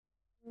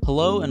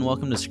Hello and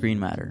welcome to Screen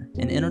Matter,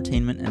 an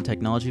entertainment and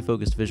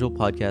technology-focused visual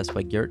podcast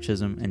by Garrett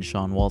Chisholm and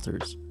Sean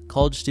Walters,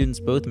 college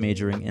students both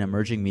majoring in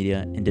emerging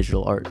media and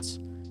digital arts.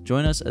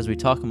 Join us as we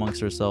talk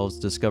amongst ourselves,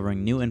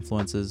 discovering new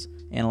influences,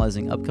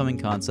 analyzing upcoming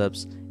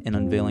concepts, and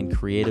unveiling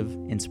creative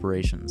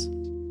inspirations.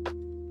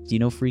 Do you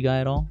know Free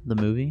Guy at all, the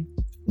movie?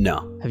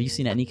 No. Have you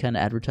seen any kind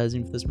of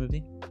advertising for this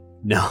movie?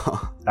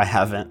 No, I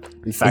haven't.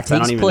 In fact, I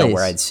don't even know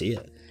where I'd see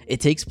it. It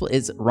takes place.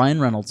 It's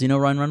Ryan Reynolds. Do you know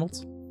Ryan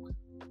Reynolds?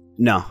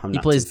 No, I'm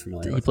not too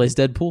familiar with He plays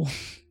Deadpool.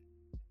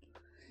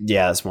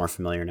 Yeah, that's more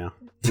familiar now.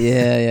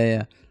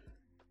 Yeah.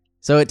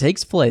 So it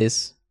takes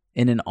place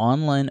in an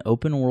online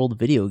open world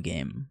video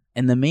game,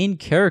 and the main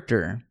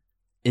character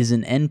is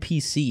an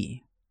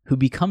NPC who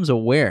becomes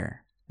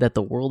aware that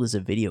the world is a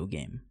video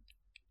game.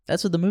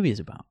 That's what the movie is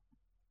about.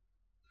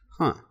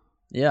 Huh.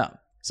 Yeah.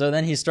 So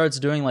then he starts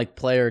doing like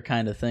player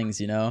kind of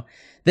things, you know.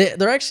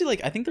 They're actually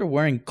like, I think they're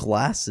wearing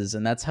glasses,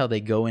 and that's how they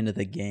go into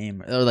the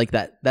game, or like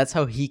that's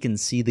how he can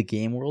see the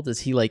game world.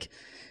 Is he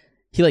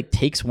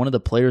takes one of the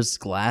player's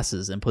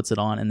glasses and puts it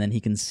on, and then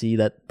he can see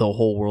that the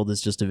whole world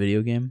is just a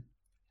video game.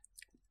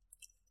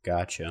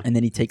 Gotcha. And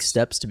then he takes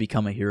steps to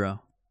become a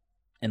hero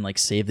and like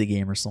save the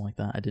game or something like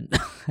that.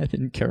 I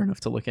didn't care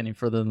enough to look any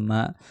further than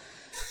that,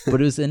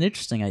 but it was an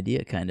interesting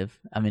idea, kind of.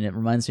 I mean, it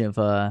reminds me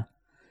of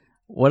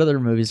what other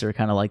movies are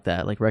kind of like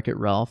that? Like Wreck-It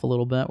Ralph a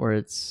little bit, where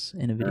it's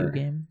in a video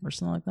game or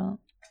something like that.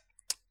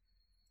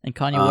 And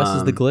Kanye West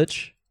is the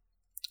glitch.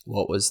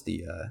 What was the,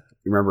 you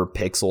remember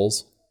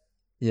Pixels?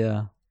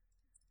 Yeah.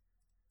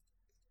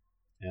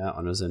 Yeah, that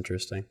one was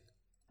interesting.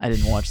 I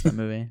didn't watch that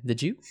movie.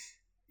 Did you?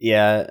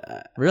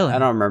 Yeah. Really? I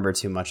don't remember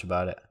too much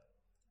about it.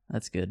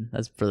 That's good.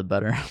 That's for the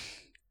better.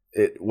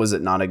 Was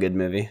it not a good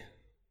movie?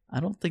 I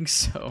don't think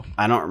so.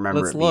 I don't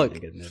remember Let's it look.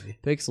 being a good movie.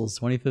 Pixels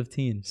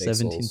 2015,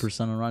 Pixels.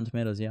 17% on Rotten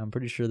Tomatoes. Yeah, I'm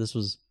pretty sure this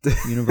was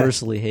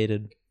universally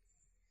hated.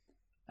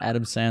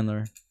 Adam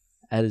Sandler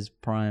at his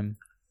prime.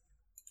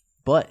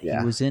 But he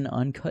was in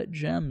Uncut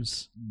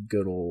Gems.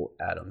 Good old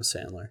Adam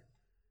Sandler.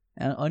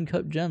 And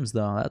Uncut Gems,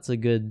 though, that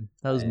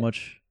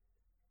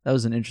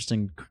was an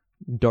interesting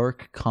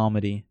dark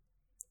comedy.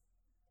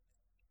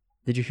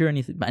 Did you hear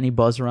any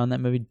buzz around that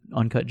movie,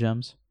 Uncut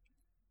Gems?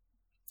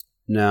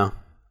 No.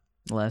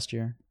 Last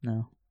year?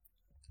 No.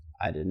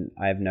 I didn't.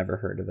 I've never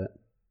heard of it.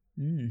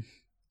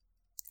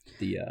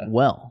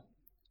 Well.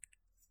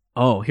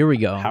 Oh, here we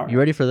go. You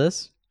ready for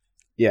this?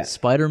 Yeah.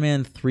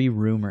 Spider-Man 3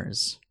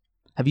 rumors.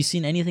 Have you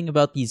seen anything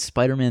about these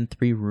Spider-Man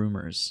 3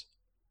 rumors?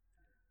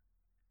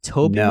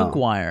 Tobey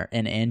Maguire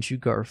and Andrew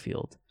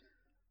Garfield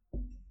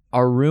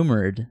are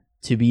rumored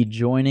to be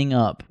joining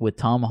up with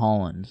Tom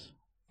Holland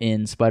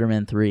in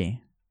Spider-Man 3,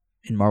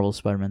 in Marvel's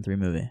Spider-Man 3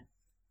 movie.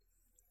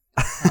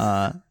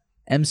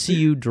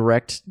 MCU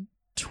Direct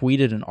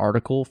tweeted an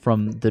article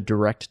from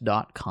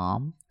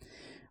thedirect.com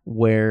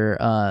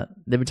where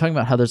they've been talking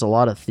about how there's a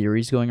lot of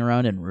theories going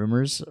around and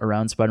rumors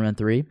around Spider-Man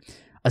 3,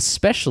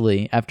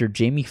 especially after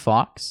Jamie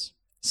Foxx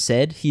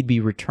said he'd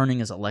be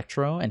returning as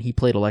Electro, and he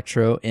played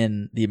Electro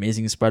in The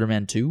Amazing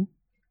Spider-Man 2,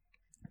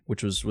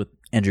 which was with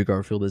Andrew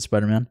Garfield as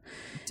Spider-Man.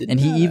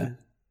 Didn't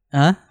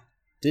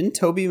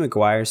Tobey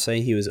Maguire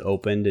say he was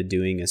open to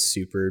doing a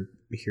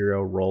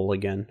superhero role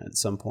again at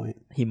some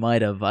point? He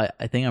might have. I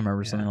think I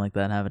remember something like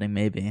that happening,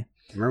 maybe.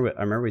 I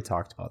remember we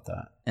talked about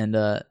that. And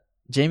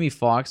Jamie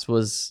Foxx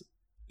was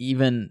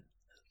on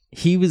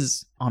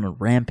a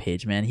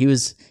rampage, man. He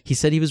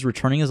said he was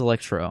returning as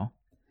Electro,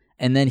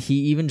 and then he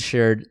even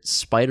shared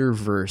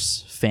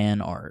Spider-Verse fan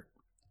art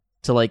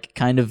to like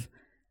kind of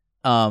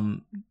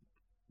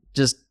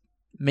just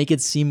make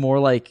it seem more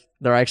like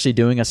they're actually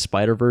doing a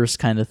Spider-Verse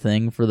kind of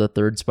thing for the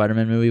third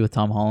Spider-Man movie with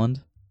Tom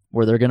Holland,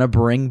 where they're going to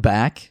bring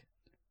back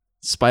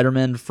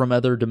Spider-Man from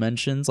other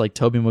dimensions, like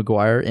Tobey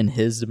Maguire in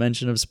his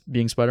dimension of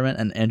being Spider-Man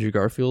and Andrew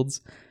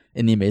Garfield's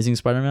in The Amazing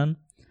Spider-Man.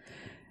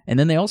 And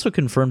then they also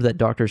confirmed that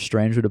Doctor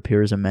Strange would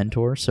appear as a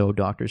mentor, so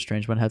Doctor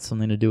Strange might have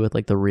something to do with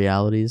like the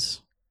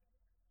realities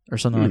or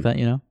something like that,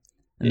 you know?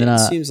 And it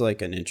seems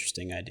like an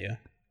interesting idea.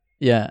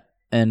 Yeah,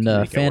 and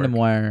Fandom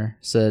Wire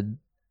said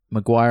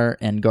Maguire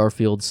and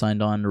Garfield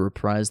signed on to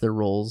reprise their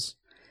roles.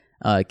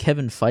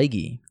 Kevin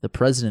Feige, the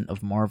president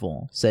of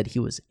Marvel, said he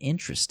was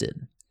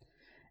interested.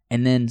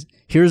 And then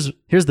here's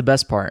the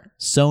best part.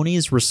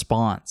 Sony's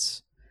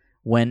response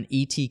when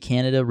E.T.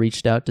 Canada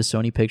reached out to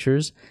Sony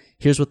Pictures.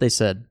 Here's what they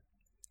said.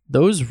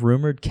 Those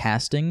rumored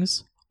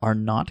castings are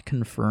not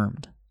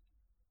confirmed.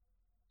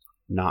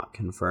 Not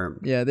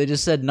confirmed. Yeah, they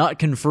just said not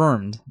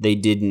confirmed. They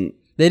didn't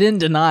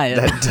deny it.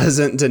 That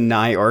doesn't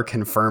deny or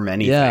confirm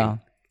anything. Yeah.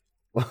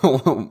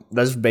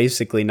 That's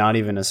basically not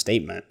even a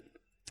statement.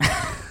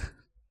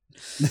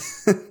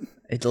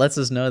 It lets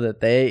us know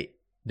that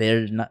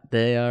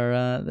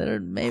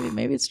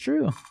maybe it's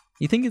true.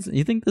 You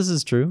think this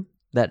is true?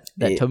 That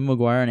Tobey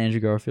Maguire and Andrew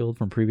Garfield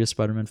from previous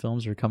Spider-Man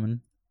films are coming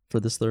for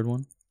this third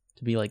one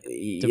to be like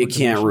you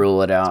can't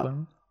rule it out.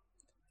 Spider-Man?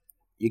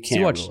 You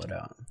can't rule it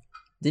out.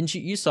 Didn't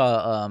you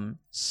saw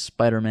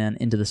Spider-Man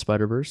Into the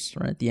Spider-Verse,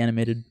 right? The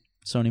animated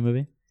Sony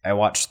movie? I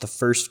watched the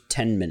first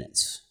 10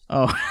 minutes.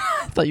 Oh,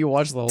 I thought you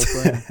watched the whole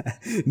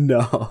thing.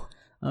 No.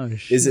 Oh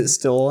shit. Is it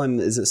still on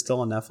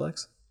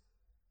Netflix?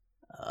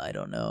 I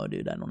don't know,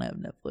 dude. I don't have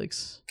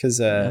Netflix.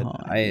 Because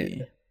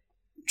I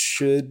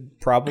should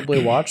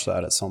probably watch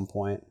that at some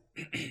point.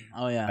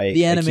 Oh yeah, I the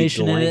keep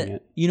animation in delaying it.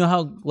 it. You know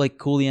how like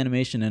cool the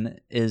animation in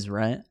it is,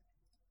 right?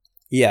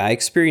 Yeah, I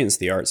experienced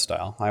the art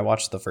style. I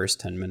watched the first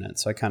 10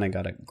 minutes, so I kind of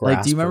got a grasp.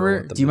 Like, do you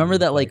remember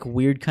that like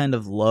weird kind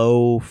of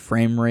low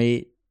frame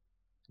rate?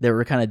 They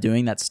were kind of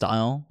doing that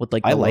style with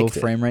like the low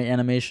frame rate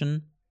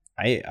animation.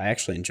 I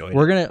actually enjoyed it.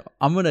 We're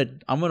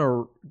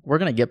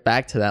gonna get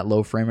back to that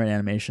low frame rate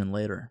animation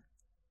later,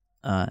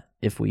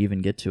 if we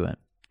even get to it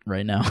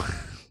right now.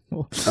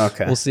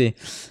 Okay, we'll see.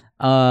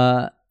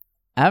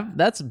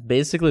 That's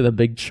basically the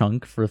big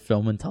chunk for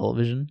film and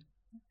television.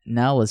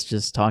 Now let's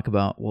just talk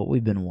about what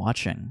we've been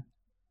watching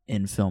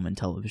in film and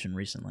television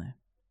recently.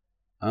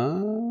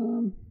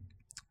 Do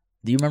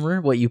you remember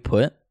what you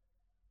put?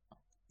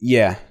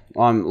 Yeah,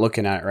 well, I'm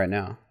looking at it right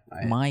now.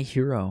 My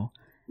Hero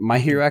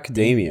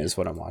Academia is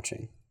what I'm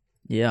watching.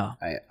 Yeah.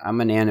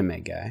 I'm an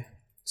anime guy,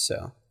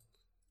 so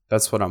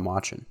that's what I'm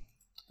watching.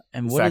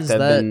 And what is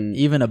that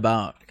even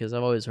about? Because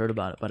I've always heard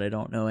about it, but I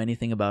don't know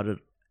anything about it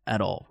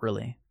at all,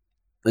 really.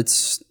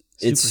 It's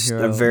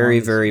a very,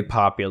 very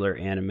popular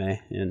anime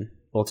in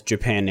both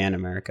Japan and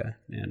America.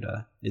 And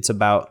it's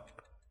about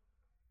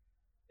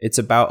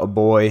a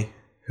boy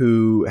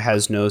who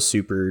has no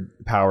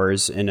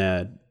superpowers in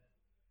a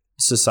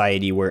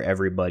society where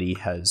everybody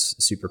has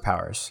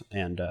superpowers.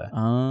 And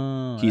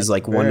he's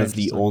like one of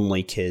the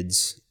only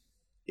kids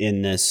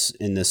in this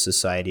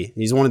society.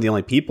 He's one of the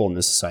only people in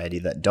this society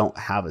that don't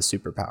have a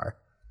superpower.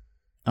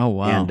 Oh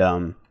wow.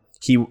 And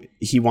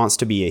he wants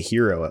to be a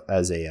hero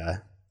as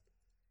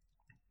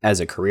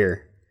a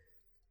career.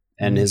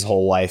 And his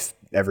whole life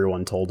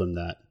everyone told him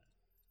that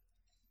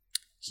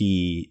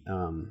he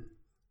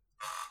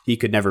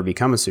could never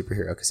become a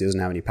superhero because he doesn't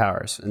have any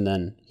powers. And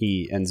then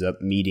he ends up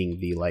meeting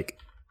the like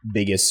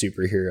biggest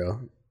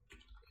superhero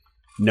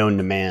known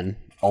to man,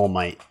 All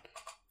Might,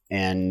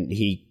 and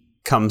he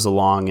comes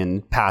along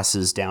and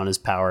passes down his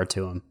power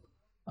to him,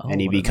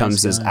 and he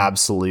becomes this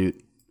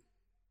absolute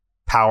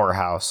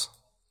powerhouse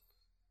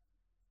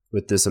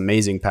with this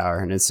amazing power,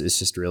 and it's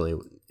just really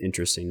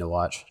interesting to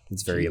watch.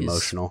 It's very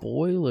emotional.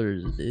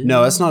 Spoilers, dude.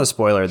 No, that's not a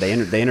spoiler. They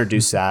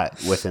introduce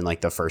that within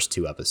like the first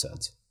 2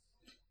 episodes.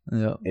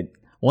 Yeah.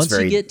 Once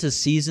you get to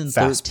season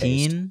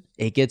 13,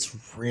 it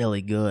gets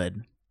really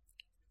good.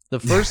 The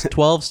first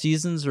 12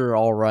 seasons are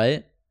all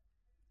right,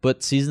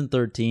 but season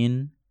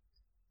 13,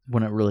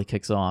 when it really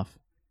kicks off.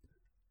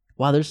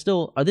 Wow,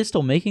 are they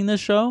still making this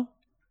show?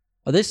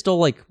 Are they still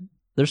like,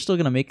 they're still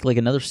going to make like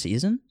another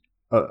season?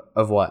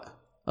 Of what?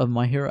 Of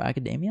My Hero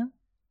Academia?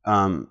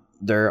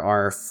 There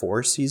are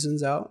 4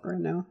 seasons out right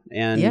now.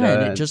 And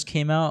and it just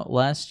came out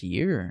last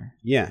year.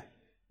 Yeah.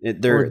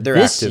 They're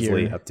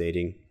actively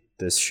updating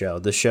this show.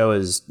 The show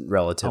is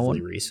relatively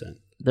recent.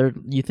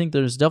 You think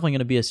there's definitely going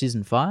to be a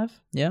season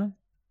 5? Yeah?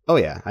 Oh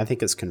yeah, I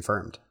think it's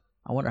confirmed.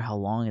 I wonder how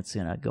long it's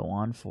going to go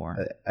on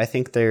for. I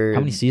think how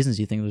many seasons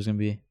do you think there's going to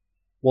be?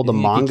 Well, the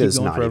manga is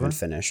not even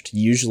finished.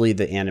 Usually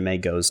the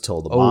anime goes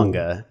till the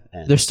manga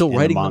ends. They're still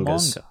writing the manga?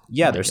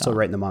 Yeah, they're still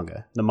writing the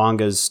manga. The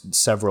manga's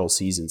several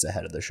seasons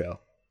ahead of the show.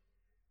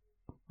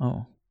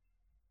 Oh.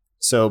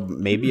 So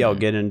maybe I'll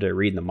get into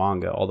reading the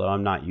manga, although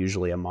I'm not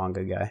usually a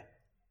manga guy.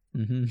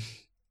 Mm-hmm.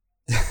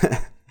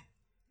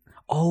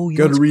 You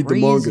gotta read the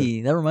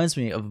manga. That reminds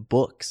me of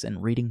books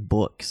and reading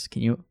books.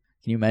 Can you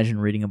imagine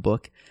reading a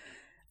book?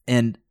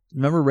 And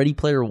remember Ready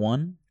Player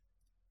One?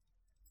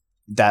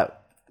 That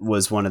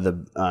was one of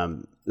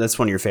the that's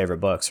one of your favorite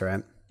books,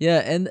 right? Yeah,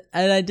 and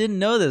I didn't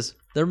know this.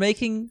 They're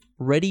making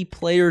Ready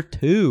Player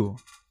 2.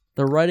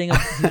 They're writing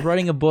he's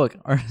writing a book.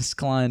 Ernest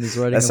Cline is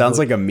writing that sounds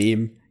like a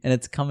meme. And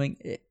it's coming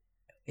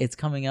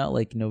out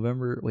like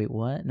November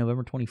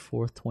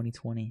 24th,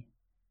 2020.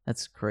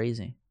 That's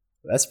crazy.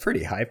 That's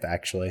pretty hype,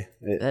 actually.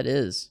 That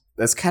is.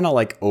 That's kind of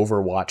like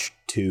Overwatch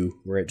 2,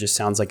 where it just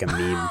sounds like a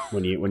meme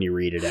when you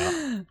read it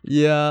out.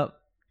 Yeah.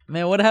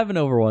 Man, what happened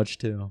to Overwatch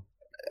 2?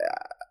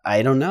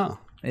 I don't know.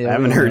 Yeah, I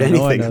haven't heard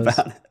anything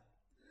about it.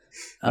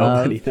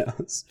 Nobody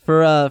knows.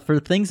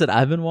 For things that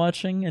I've been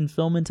watching in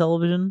film and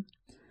television,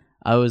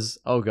 this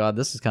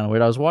is kind of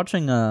weird.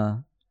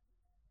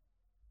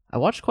 I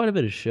watched quite a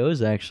bit of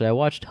shows, actually. I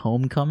watched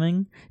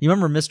Homecoming. You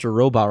remember Mr.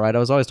 Robot, right? I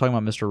was always talking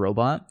about Mr.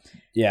 Robot.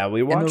 Yeah,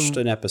 we watched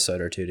an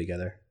episode or 2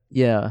 together.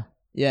 Yeah.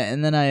 Yeah,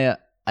 and then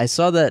I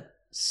saw that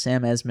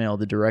Sam Esmail,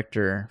 the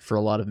director for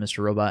a lot of Mr.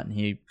 Robot, and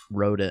he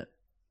wrote it,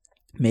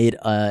 made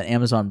an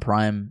Amazon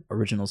Prime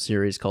original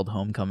series called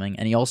Homecoming,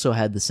 and he also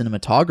had the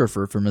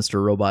cinematographer for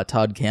Mr. Robot,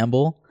 Todd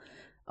Campbell,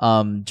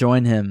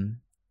 join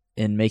him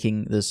in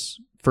making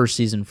this first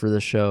season for the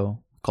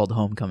show called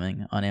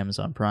Homecoming on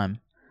Amazon Prime.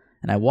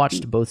 And I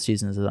watched both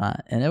seasons of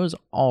that, and it was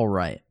all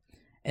right.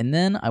 And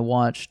then I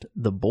watched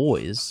The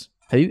Boys.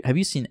 Have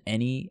you seen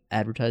any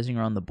advertising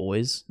around The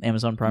Boys,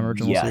 Amazon Prime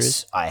original series?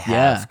 Yes, I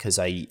have, because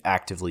I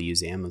actively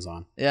use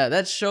Amazon. Yeah,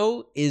 that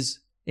show is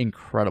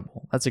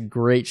incredible. That's a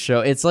great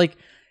show. It's like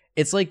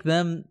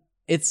them.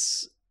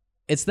 It's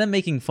it's them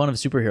making fun of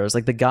superheroes.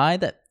 Like the guy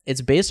that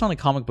it's based on a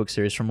comic book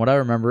series. From what I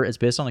remember, it's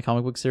based on a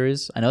comic book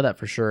series. I know that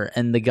for sure.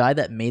 And the guy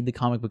that made the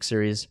comic book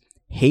series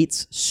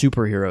hates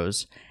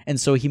superheroes, and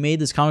so he made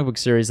this comic book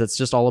series that's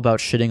just all about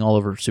shitting all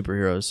over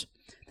superheroes.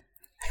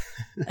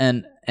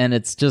 and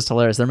it's just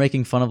hilarious. They're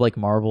making fun of like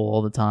Marvel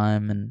all the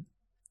time and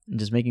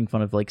just making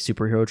fun of like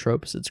superhero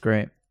tropes. It's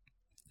great.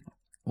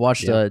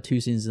 Watched 2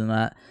 seasons in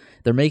that.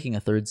 They're making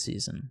a 3rd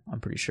season. I'm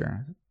pretty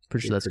sure.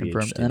 Pretty sure that's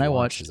confirmed. And then I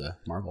watched as a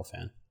Marvel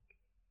fan.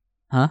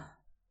 Huh?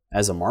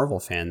 As a Marvel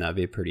fan, that'd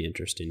be pretty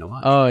interesting to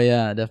watch. Oh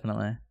yeah,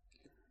 definitely.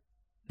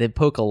 They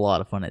poke a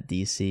lot of fun at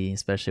DC,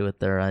 especially with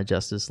their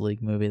Justice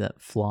League movie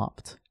that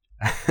flopped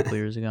a couple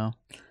years ago.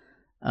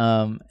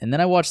 And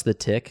then I watched The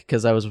Tick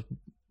because I was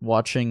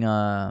watching.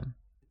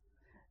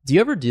 Do you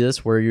ever do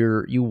this where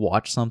you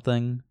watch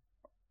something,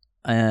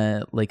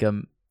 like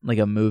a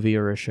movie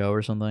or a show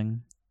or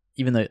something?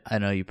 Even though I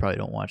know you probably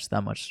don't watch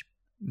that much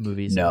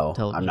movies. No,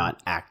 television. I'm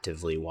not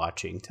actively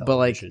watching television. But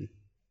like,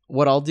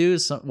 what I'll do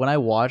is when I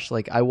watch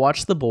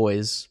The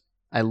Boys.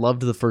 I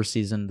loved the first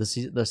season.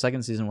 The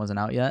second season wasn't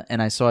out yet,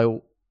 and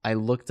I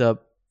looked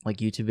up like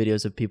YouTube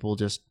videos of people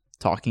just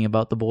talking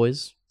about The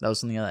Boys. That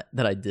was something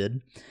that I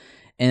did,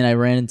 and I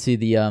ran into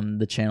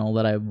the channel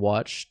that I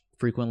watch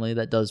frequently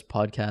that does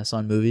podcasts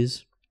on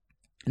movies,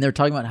 and they were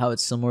talking about how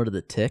it's similar to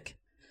The Tick,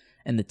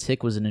 and The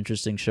Tick was an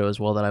interesting show as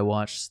well that I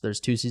watched.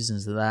 There's 2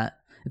 seasons of that.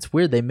 It's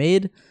weird. They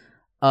made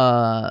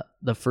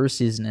the first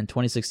season in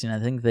 2016. I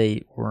think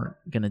they weren't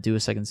gonna do a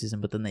second season,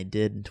 but then they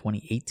did in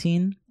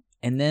 2018.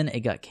 And then it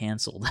got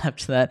canceled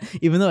after that,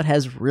 even though it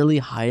has really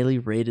highly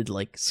rated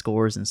like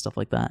scores and stuff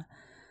like that.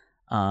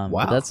 Wow,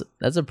 but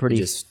that's a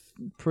pretty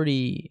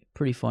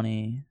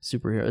funny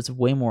superhero. It's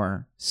way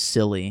more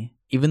silly,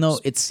 even though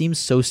it seems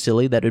so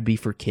silly that it'd be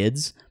for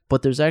kids.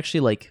 But there's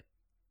actually like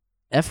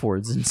F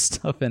words and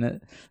stuff in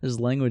it. There's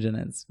language in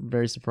it. It's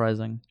very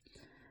surprising.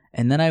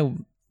 And then I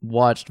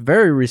watched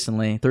very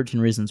recently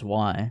 13 Reasons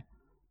Why.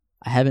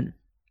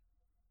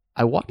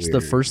 I watched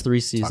the first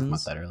 3 seasons. Talking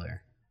about that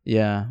earlier.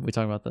 Yeah, we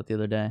talked about that the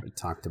other day. We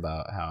talked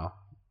about how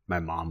my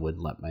mom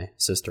wouldn't let my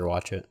sister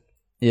watch it.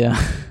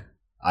 Yeah.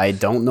 I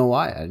don't know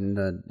why.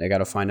 I got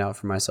to find out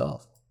for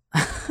myself.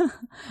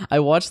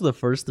 I watched the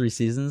first 3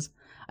 seasons.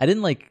 I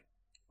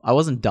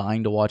wasn't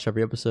dying to watch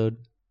every episode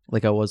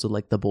like I was with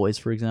like The Boys,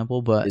 for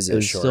example, but it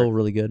was still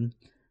really good.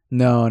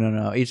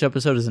 No. Each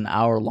episode is an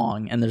hour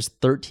long, and there's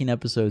 13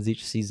 episodes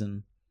each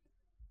season.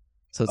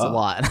 So it's a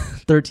lot.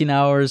 13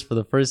 hours for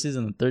the first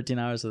season, and 13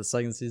 hours for the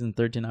second season,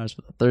 13 hours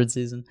for the third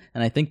season,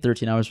 and I think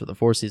 13 hours for the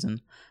fourth season,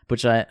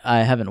 which I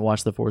haven't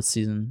watched the 4th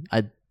season.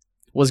 I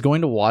was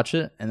going to watch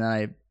it, and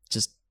then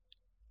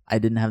I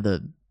didn't have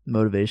the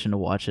motivation to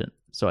watch it,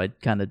 so I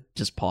kind of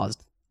just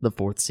paused the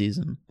 4th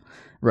season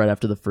right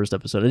after the first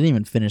episode. I didn't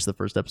even finish the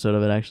first episode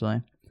of it,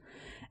 actually.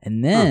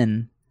 And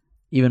then,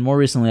 even more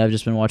recently, I've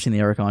just been watching the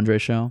Eric Andre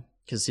show,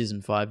 because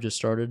season 5 just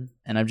started,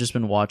 and I've just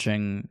been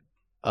watching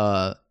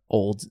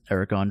old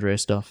Eric Andre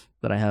stuff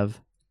that I have,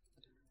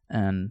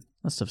 and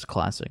that stuff's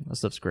classic. That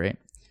stuff's great.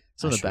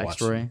 Some of the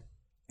backstory.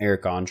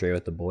 Eric Andre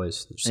with The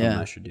Boys. There's something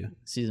I should do.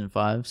 Season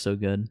 5, so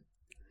good.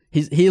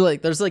 He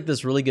like there's like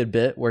this really good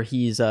bit where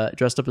he's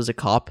dressed up as a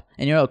cop,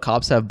 and you know how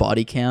cops have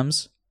body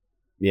cams?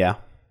 Yeah.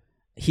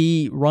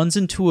 He runs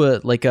into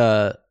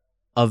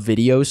a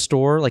video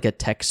store, like a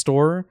tech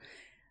store,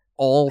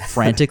 all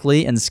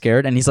frantically and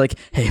scared, and he's like,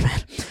 "Hey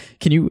man,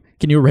 can you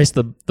erase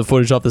the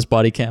footage off this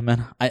body cam,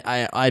 man?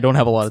 I don't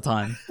have a lot of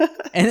time."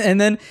 and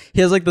then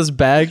he has like this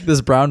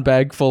brown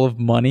bag full of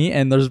money,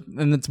 and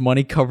it's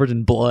money covered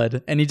in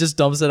blood, and he just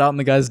dumps it out on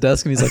the guy's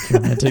desk, and he's like,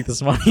 "Here, man, take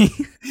this money."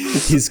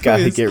 He's got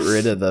to get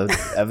rid of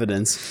the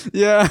evidence.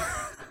 Yeah.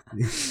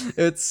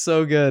 It's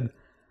so good.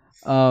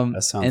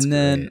 That sounds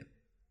great.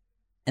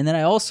 And then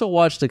I also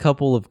watched a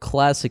couple of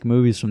classic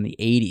movies from the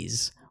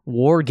 80s,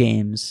 War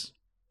Games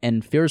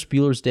and Ferris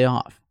Bueller's Day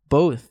Off,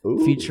 both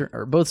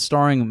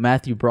starring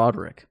Matthew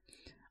Broderick.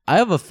 I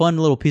have a fun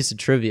little piece of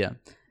trivia.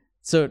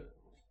 So,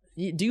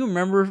 do you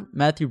remember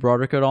Matthew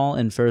Broderick at all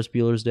in Ferris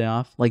Bueller's Day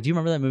Off? Like, do you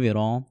remember that movie at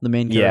all? The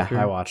main character?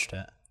 Yeah, I watched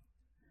it.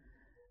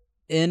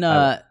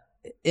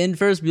 In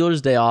Ferris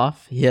Bueller's Day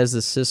Off, he has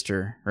this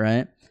sister,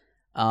 right?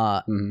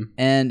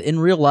 And in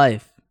real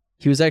life,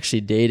 he was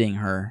actually dating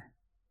her.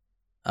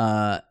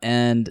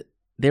 And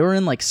they were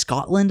in like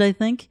Scotland, I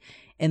think,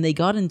 and they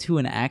got into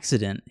an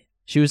accident.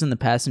 She was in the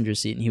passenger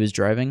seat and he was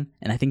driving,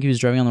 and I think he was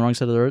driving on the wrong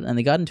side of the road, and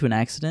they got into an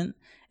accident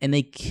and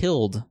they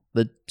killed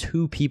the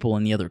 2 people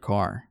in the other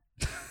car.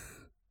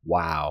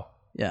 Wow.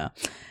 Yeah.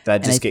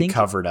 That just get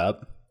covered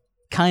up?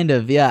 Kind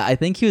of, yeah. I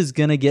think he was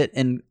going to get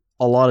in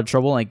a lot of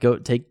trouble, like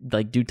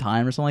do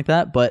time or something like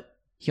that, but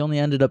he only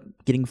ended up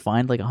getting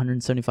fined like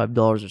 $175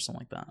 or something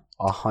like that.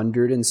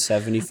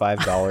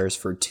 $175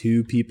 for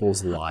 2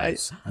 people's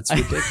lives. That's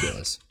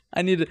ridiculous.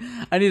 I need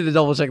to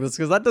double check this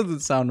because that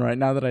doesn't sound right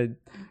now that I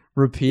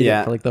repeat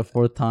it for like the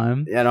 4th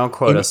time. Yeah, don't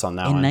quote us on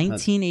that one. In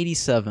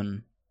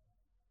 1987,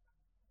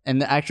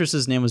 and the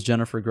actress's name was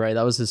Jennifer Grey.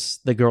 That was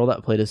the girl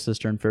that played his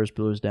sister in Ferris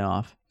Bueller's Day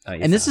Off.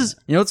 And this is,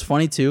 you know what's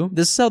funny too?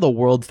 This is how the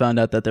world found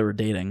out that they were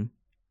dating.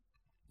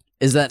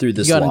 Is that through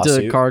this you got lawsuit?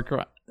 into a car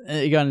crash?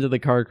 You got into the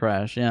car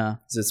crash, yeah.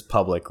 It's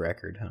public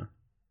record, huh?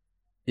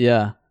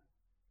 Yeah.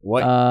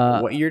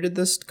 What year did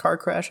this car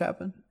crash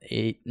happen?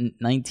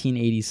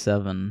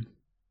 1987.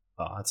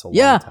 Oh, that's a long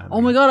Yeah. time.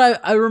 Oh my god,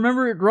 I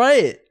remember it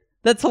right.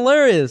 That's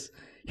hilarious.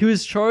 He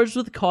was charged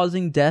with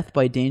causing death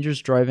by dangerous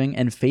driving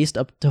and faced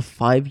up to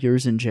 5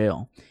 years in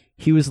jail.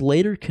 He was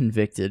later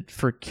convicted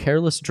for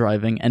careless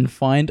driving and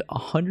fined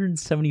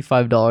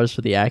 $175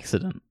 for the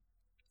accident.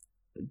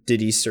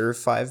 Did he serve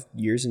 5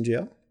 years in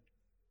jail?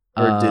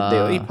 Or did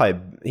they?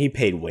 He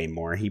paid way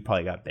more. He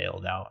probably got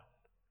bailed out.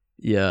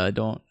 Yeah, I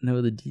don't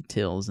know the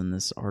details in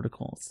this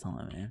article. It's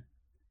telling me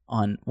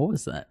on, what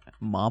was that?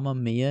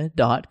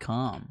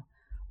 MammaMia.com.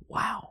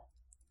 Wow.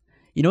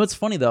 You know what's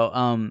funny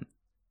though?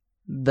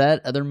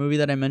 That other movie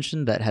that I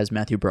mentioned that has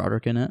Matthew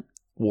Broderick in it,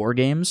 War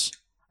Games.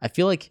 I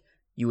feel like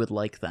you would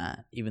like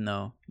that, even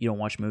though you don't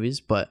watch movies,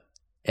 but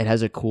it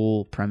has a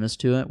cool premise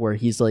to it where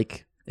he's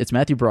like, it's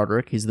Matthew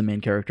Broderick, he's the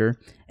main character,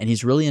 and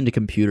he's really into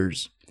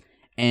computers.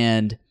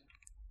 And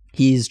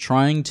he's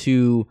trying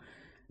to,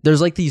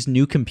 there's like these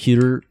new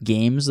computer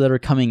games that are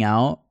coming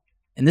out,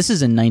 and this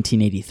is in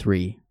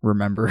 1983,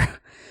 remember?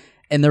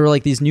 And there were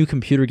like these new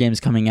computer games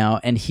coming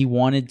out, and he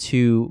wanted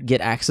to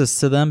get access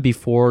to them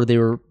before they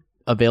were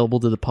available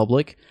to the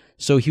public.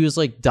 So he was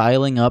like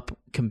dialing up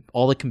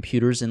all the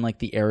computers in like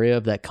the area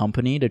of that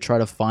company to try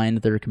to find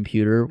their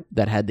computer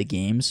that had the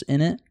games in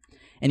it.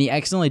 And he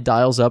accidentally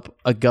dials up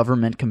a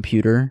government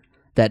computer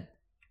that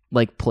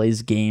like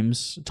plays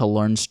games to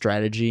learn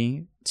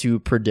strategy to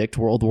predict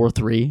World War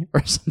III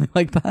or something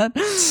like that.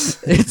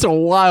 It's a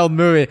wild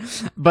movie,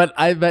 but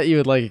I bet you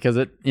would like it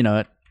because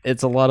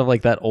it's a lot of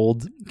like that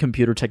old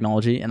computer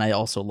technology, and I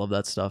also love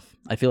that stuff.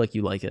 I feel like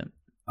you like it.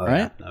 Oh, right?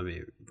 Yeah, that'd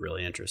be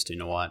really interesting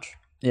to watch.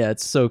 Yeah,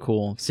 it's so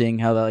cool seeing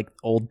how that like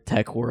old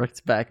tech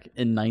worked back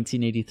in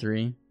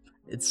 1983.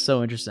 It's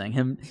so interesting.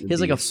 He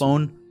has like a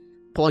phone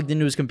plugged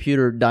into his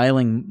computer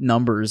dialing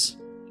numbers.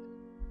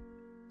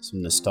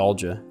 Some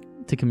nostalgia.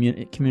 To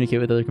communicate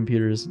with other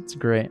computers. It's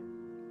great.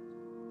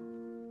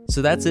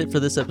 So that's it for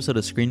this episode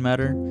of Screen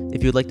Matter.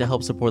 If you'd like to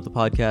help support the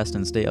podcast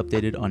and stay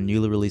updated on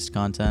newly released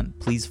content,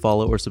 please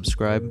follow or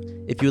subscribe.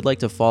 If you would like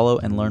to follow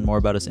and learn more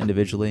about us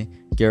individually,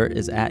 Garrett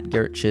is at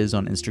Garrett Chiz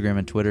on Instagram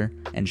and Twitter,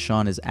 and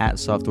Sean is at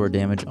Software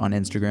Damage on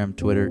Instagram,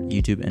 Twitter,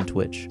 YouTube, and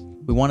Twitch.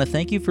 We want to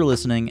thank you for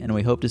listening, and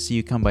we hope to see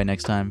you come by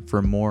next time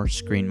for more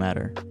Screen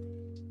Matter.